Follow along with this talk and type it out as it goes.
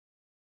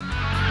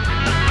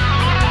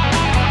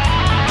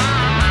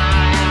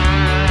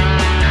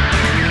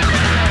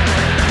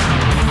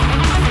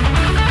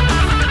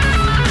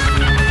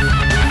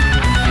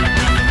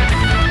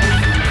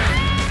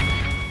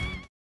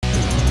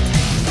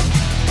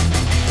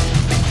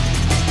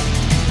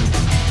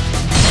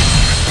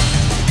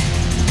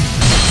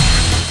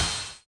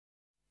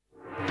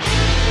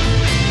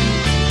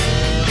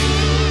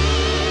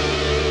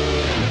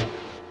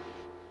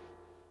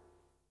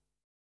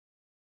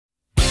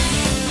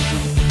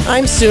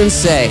I'm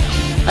Sun-Se.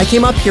 I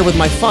came up here with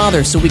my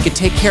father so we could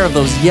take care of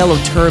those yellow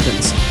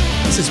turbans.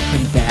 This is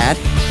pretty bad.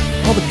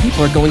 All the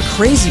people are going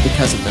crazy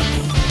because of them.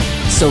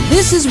 So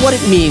this is what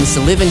it means to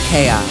live in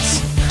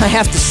chaos. I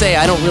have to say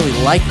I don't really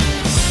like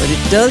it, but it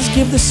does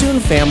give the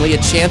Sun family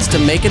a chance to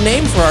make a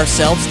name for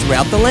ourselves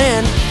throughout the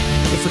land.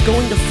 If we're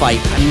going to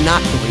fight, I'm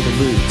not going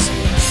to lose.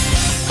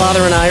 Father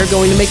and I are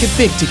going to make it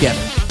big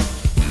together.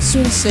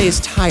 Sun-Se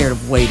is tired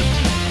of waiting.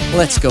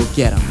 Let's go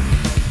get him.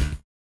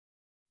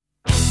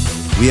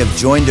 We have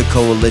joined a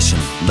coalition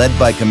led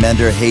by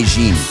Commander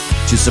Heijin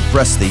to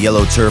suppress the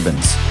Yellow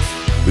Turbans.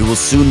 We will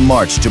soon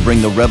march to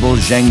bring the rebel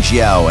Zhang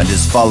Jiao and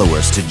his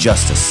followers to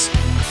justice.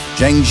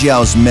 Zhang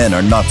Jiao's men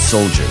are not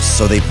soldiers,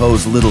 so they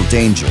pose little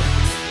danger.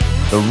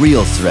 The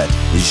real threat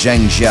is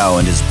Zhang Jiao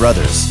and his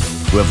brothers,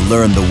 who have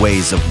learned the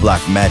ways of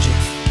black magic.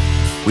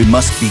 We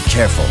must be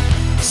careful.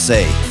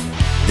 Say,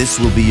 this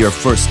will be your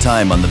first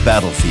time on the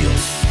battlefield.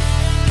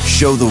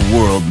 Show the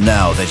world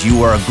now that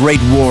you are a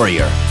great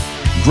warrior,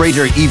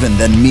 greater even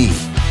than me.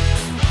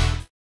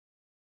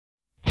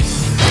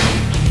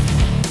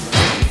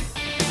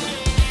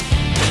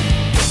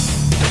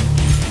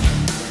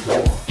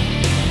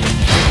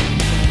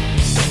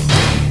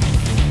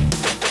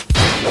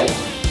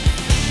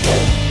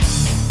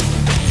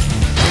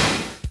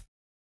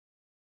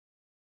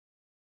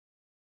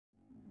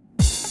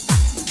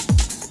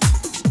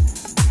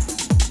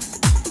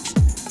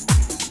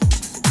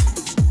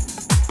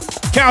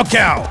 Cao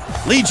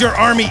Cao, lead your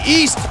army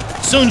east.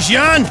 Sun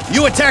Jian,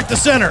 you attack the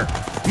center.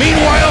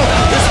 Meanwhile,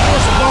 this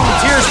force of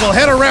volunteers will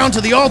head around to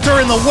the altar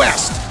in the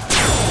west.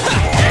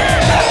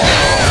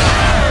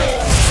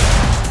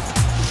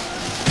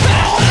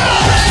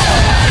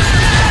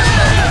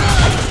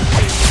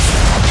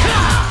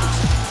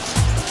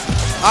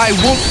 I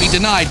won't be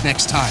denied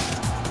next time.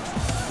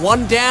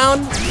 One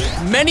down,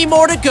 many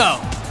more to go.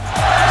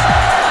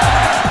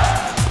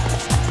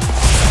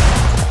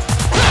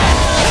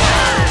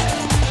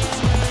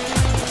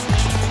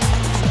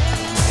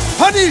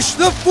 Punish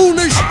the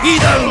foolish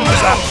heathens!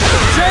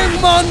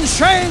 Sheng Man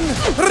Sheng,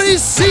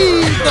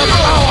 receive the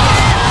power!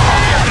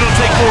 It'll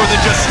take more than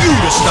just you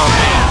to stop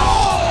me.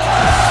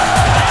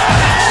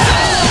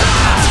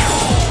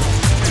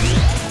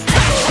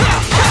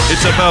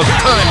 It's about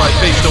time I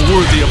faced a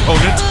worthy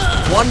opponent.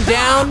 One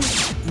down,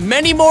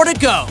 many more to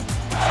go.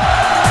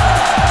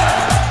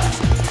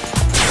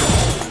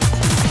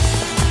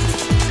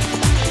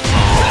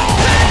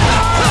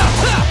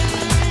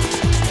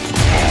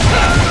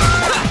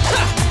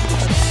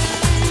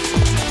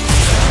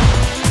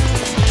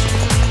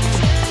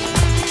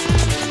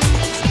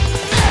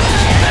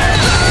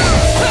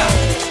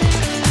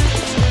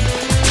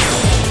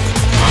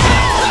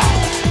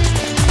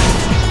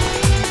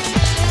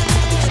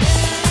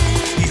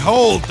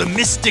 Behold the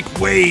mystic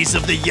ways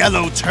of the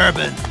Yellow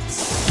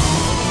Turbans.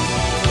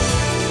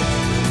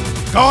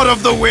 God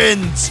of the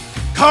winds,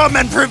 come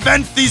and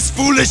prevent these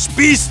foolish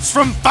beasts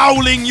from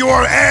fouling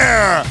your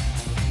air!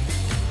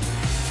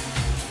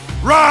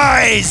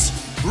 Rise!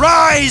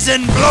 Rise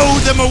and blow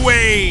them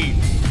away!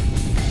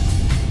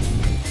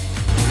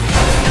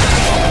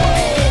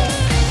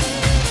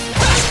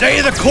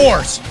 Stay the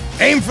course!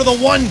 Aim for the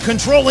one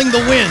controlling the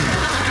wind!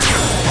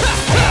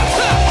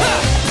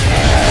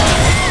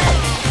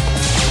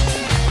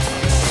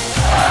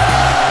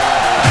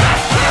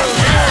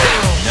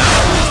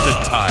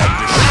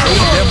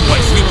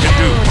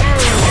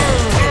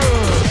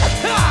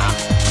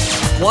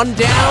 One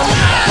down,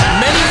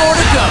 many more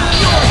to go.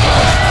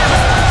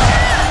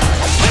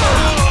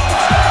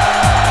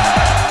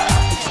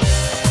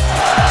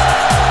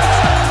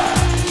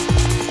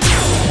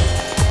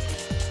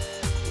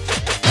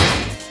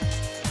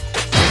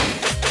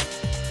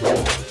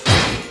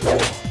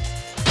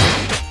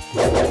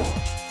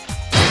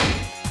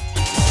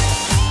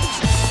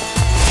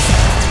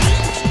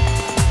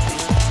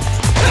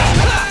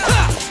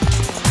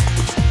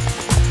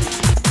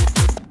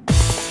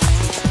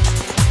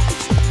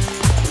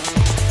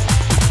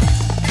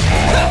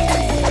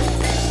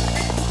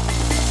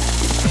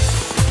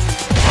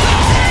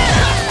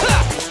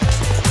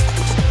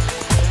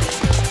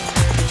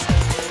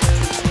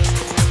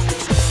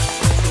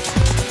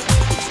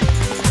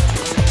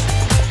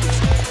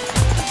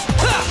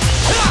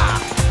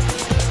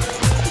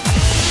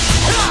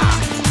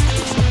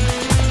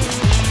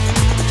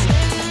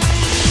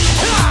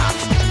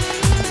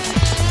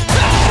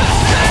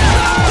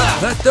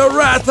 The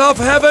wrath of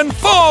heaven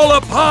fall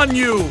upon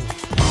you!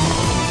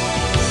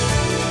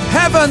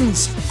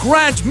 Heavens,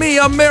 grant me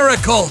a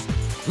miracle!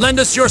 Lend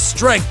us your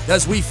strength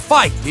as we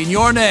fight in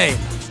your name!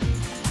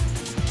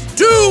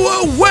 Do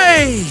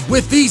away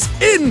with these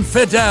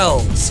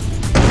infidels!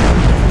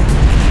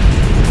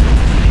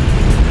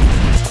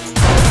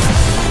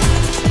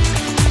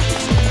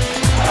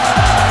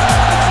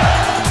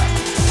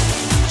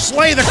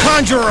 Slay the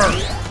conjurer!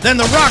 Then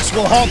the rocks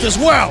will halt as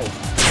well!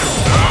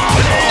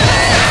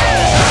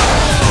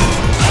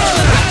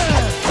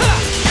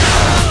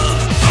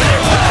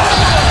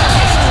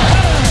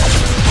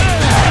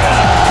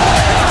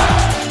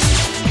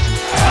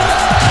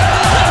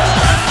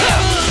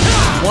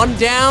 One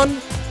down,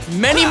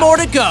 many more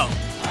to go.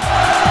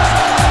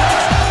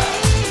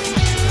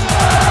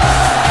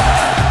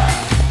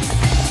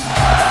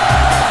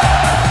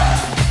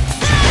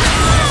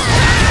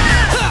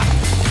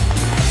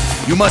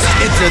 You must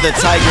enter the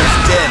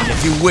tiger's den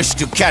if you wish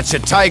to catch a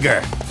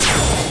tiger.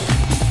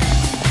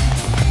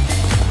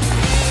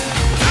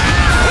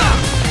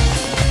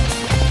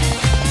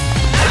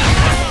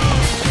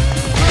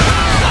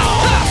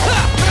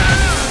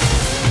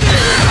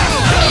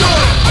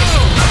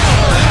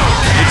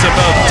 It's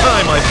about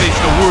time I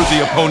faced a worthy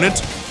opponent.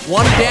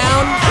 One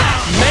down,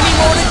 many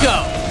more to go.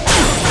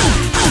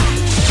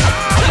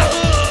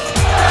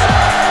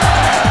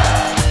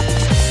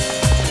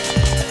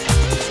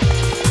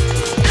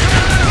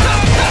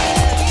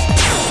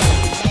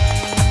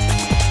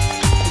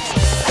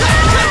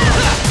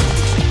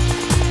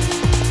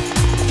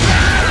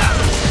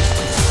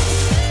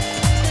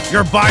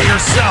 You're by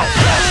yourself.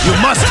 You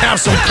must have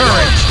some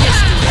courage.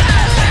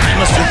 I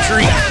must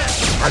retreat.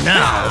 For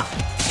now.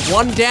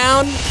 One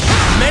down,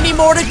 many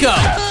more to go.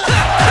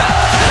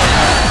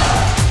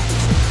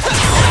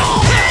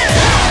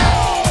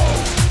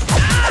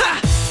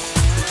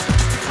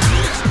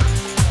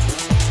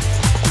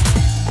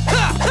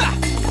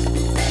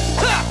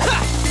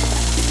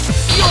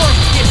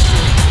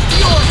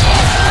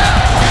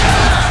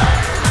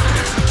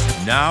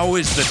 Now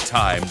is the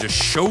time to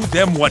show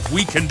them what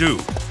we can do.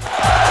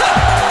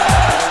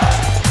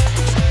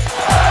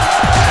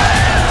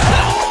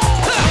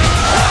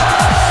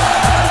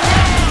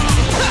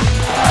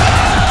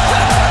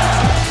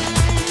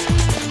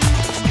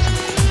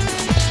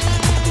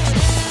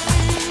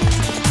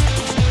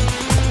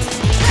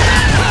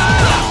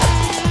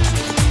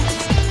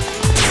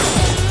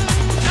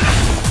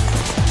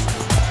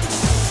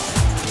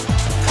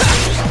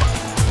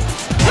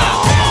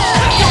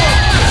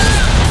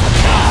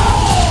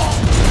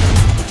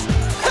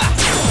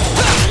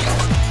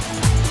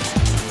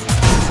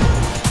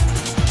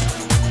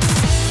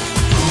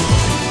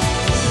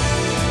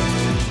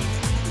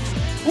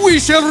 We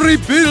shall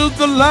rebuild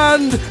the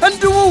land and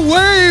do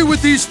away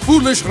with these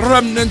foolish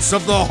remnants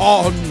of the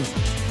Han.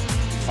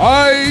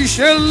 I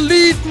shall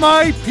lead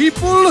my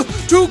people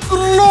to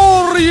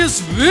glorious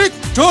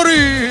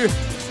victory!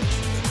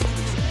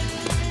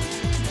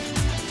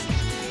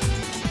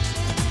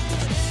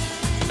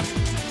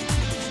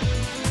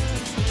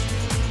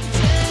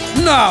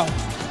 Now,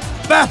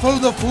 baffle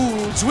the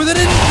fools with an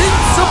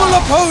invincible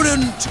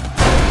opponent!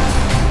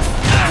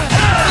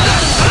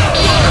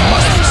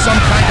 Some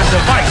kind of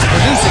device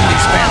producing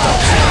these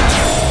phantoms.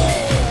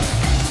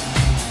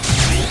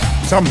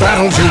 Some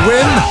battles you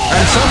win,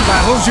 and some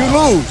battles you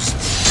lose.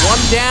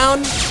 One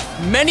down,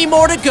 many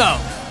more to go.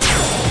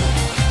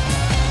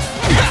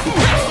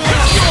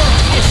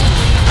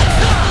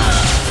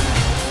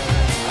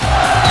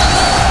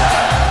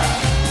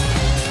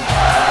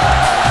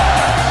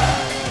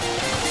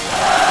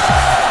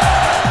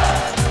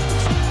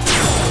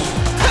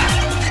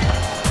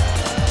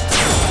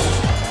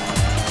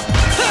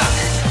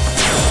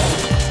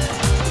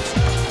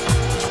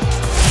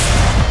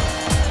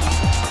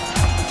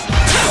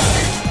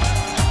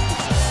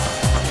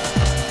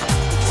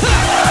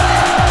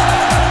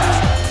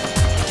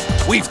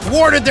 We've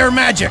thwarted their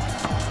magic.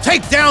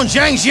 Take down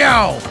Zhang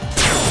Xiao.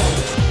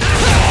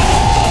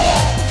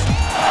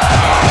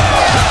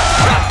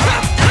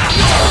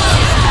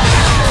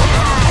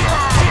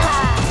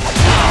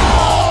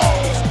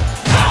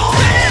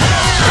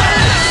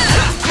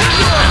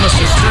 I must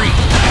retreat.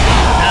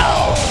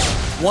 Now.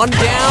 One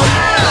down,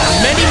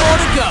 many more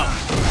to go.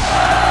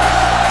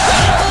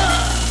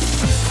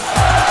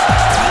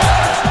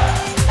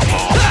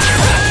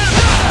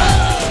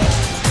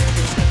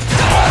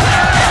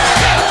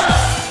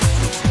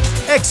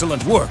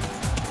 Excellent work.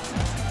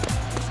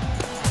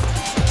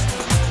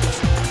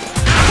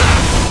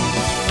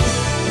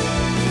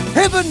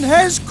 Heaven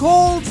has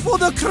called for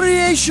the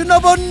creation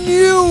of a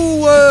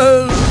new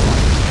world.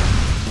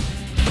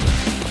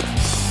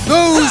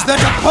 Those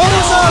that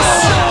oppose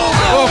us,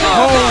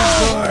 oppose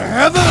the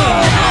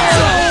heavens.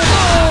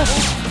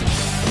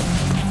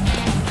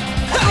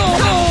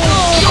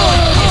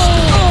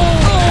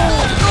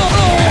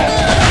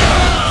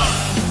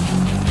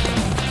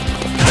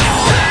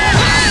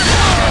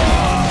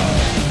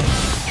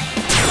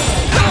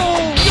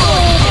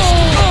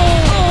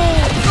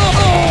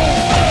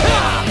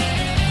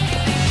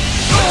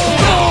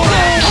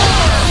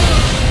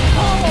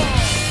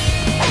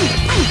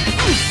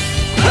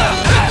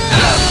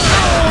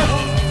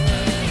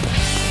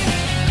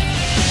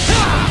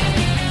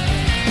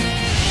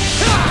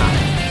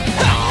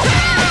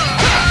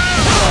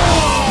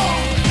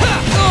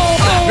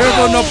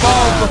 Heaven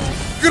above,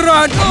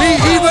 grant me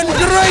even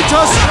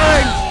greater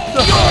strength!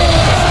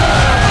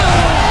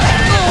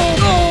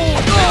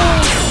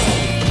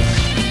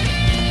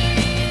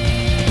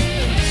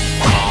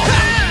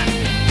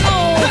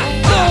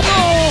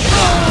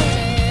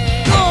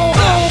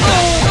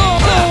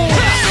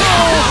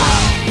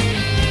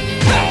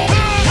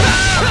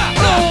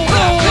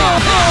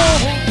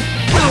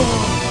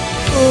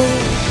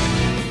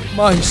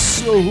 My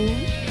soul,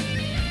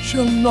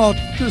 shall not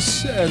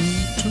descend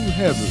to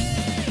heaven.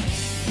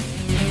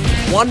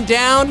 One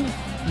down,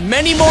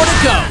 many more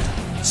to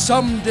go.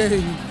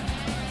 Someday,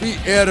 the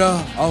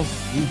era of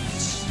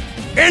peace.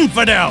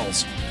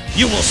 Infidels!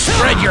 You will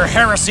spread your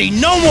heresy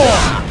no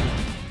more!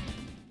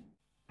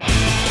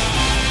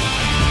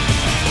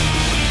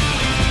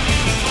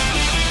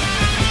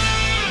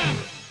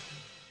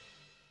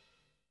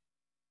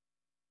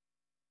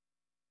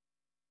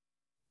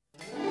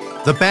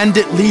 The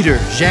bandit leader,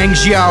 Zhang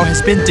Jiao,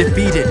 has been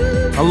defeated,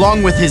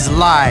 along with his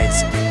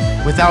lies.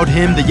 Without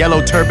him, the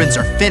Yellow Turbans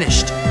are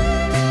finished.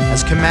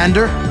 As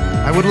commander,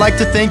 I would like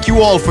to thank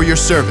you all for your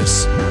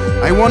service.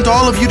 I want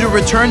all of you to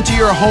return to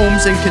your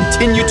homes and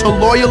continue to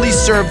loyally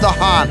serve the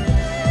Han.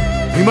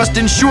 We must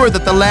ensure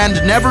that the land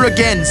never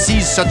again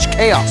sees such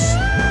chaos.